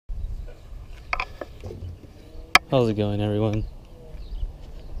How's it going, everyone?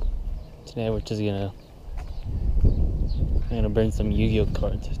 Today we're just I'm gonna bring some Yu-Gi-Oh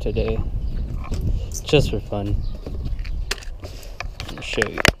cards today, just for fun. I'm gonna show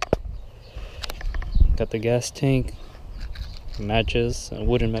you. Got the gas tank, matches,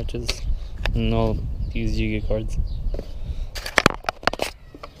 wooden matches, and all these Yu-Gi-Oh cards.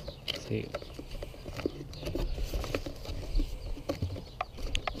 Let's see,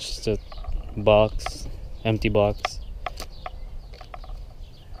 just a box, empty box.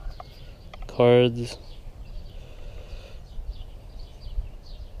 Cards.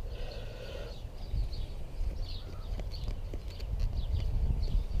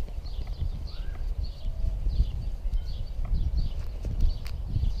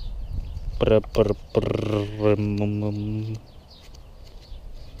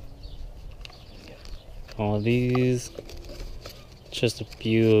 All these, just a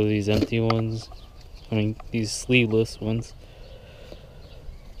few of these empty ones. I mean, these sleeveless ones.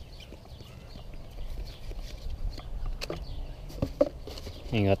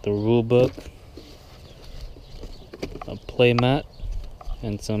 You got the rule book, a play mat,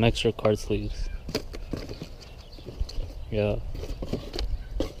 and some extra card sleeves. Yeah.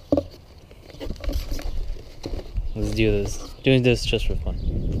 Let's do this. Doing this just for fun.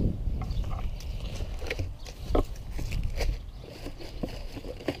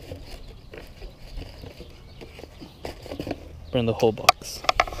 Burn the whole box.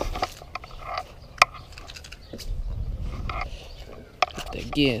 Get the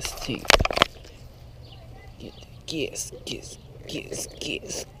gas tank. Get the gas.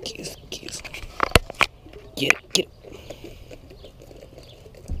 Get it.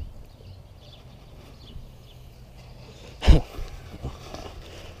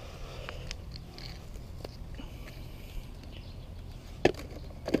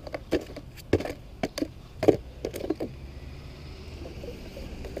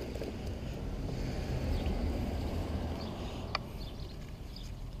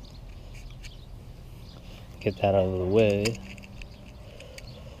 Get that out of the way.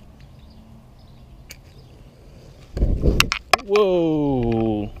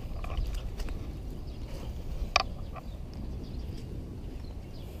 Whoa!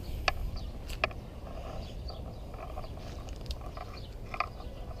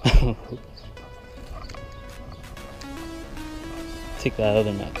 Take that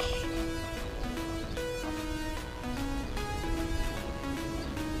other match.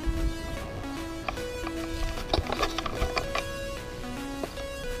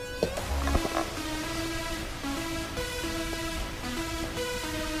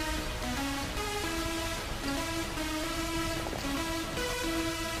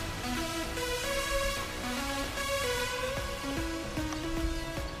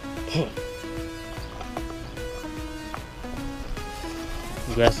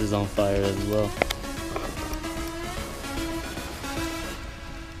 The grass is on fire as well.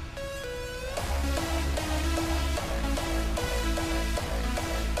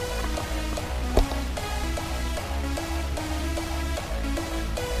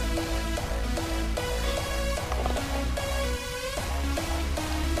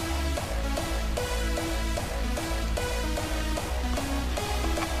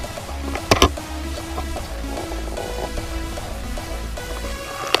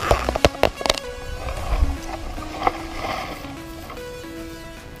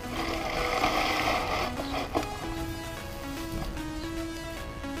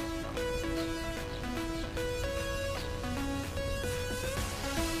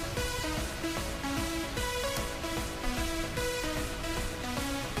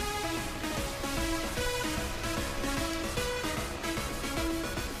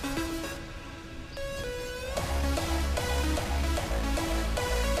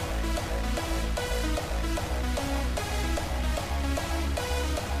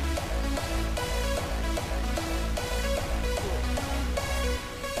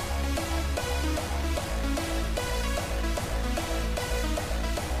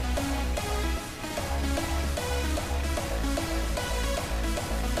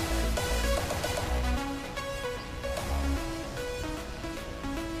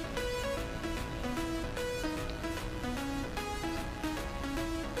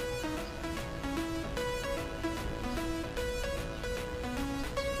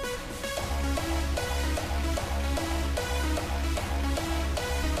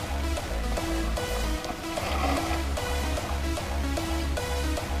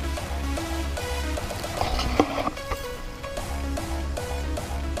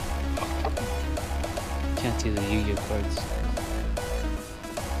 Can't see the Yu-Gi-Oh cards,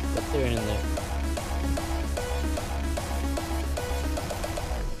 but they're in there.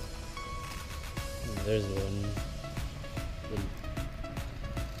 there's one.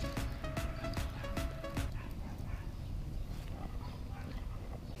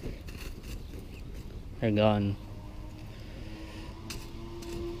 They're gone.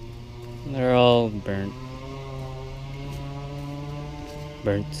 They're all burnt.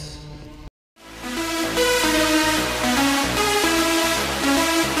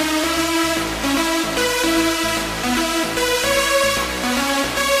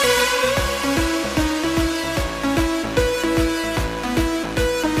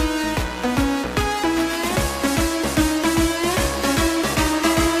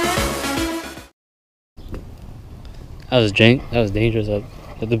 That was dangerous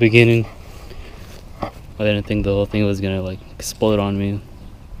at the beginning. I didn't think the whole thing was gonna like explode on me,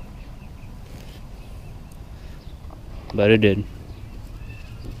 but it did.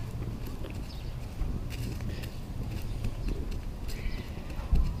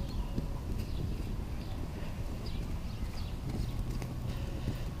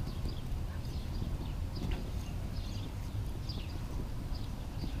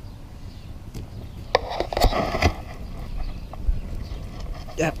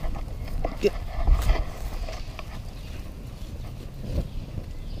 Yeah. Yeah.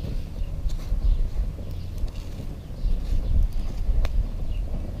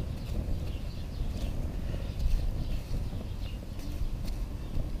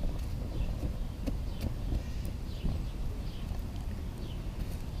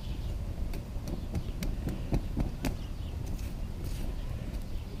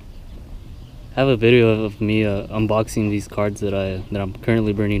 I have a video of me unboxing these cards that I'm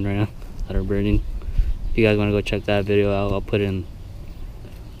currently burning right now, that are burning. If you guys want to go check that video out, I'll put it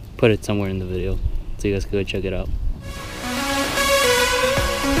somewhere in the video so you guys can go check it out.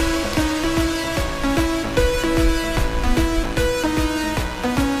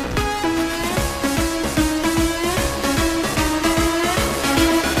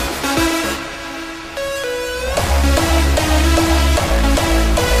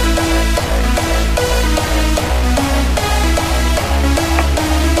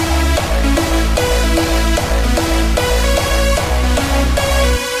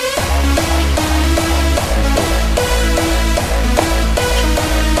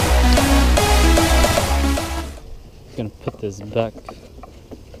 Gonna put this back.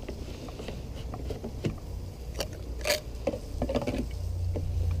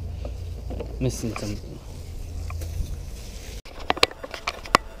 Missing something.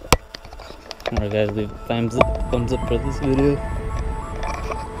 Alright guys, leave thumbs up for this video.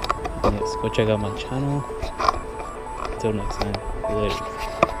 Yes, go check out my channel. Until next time, see you later.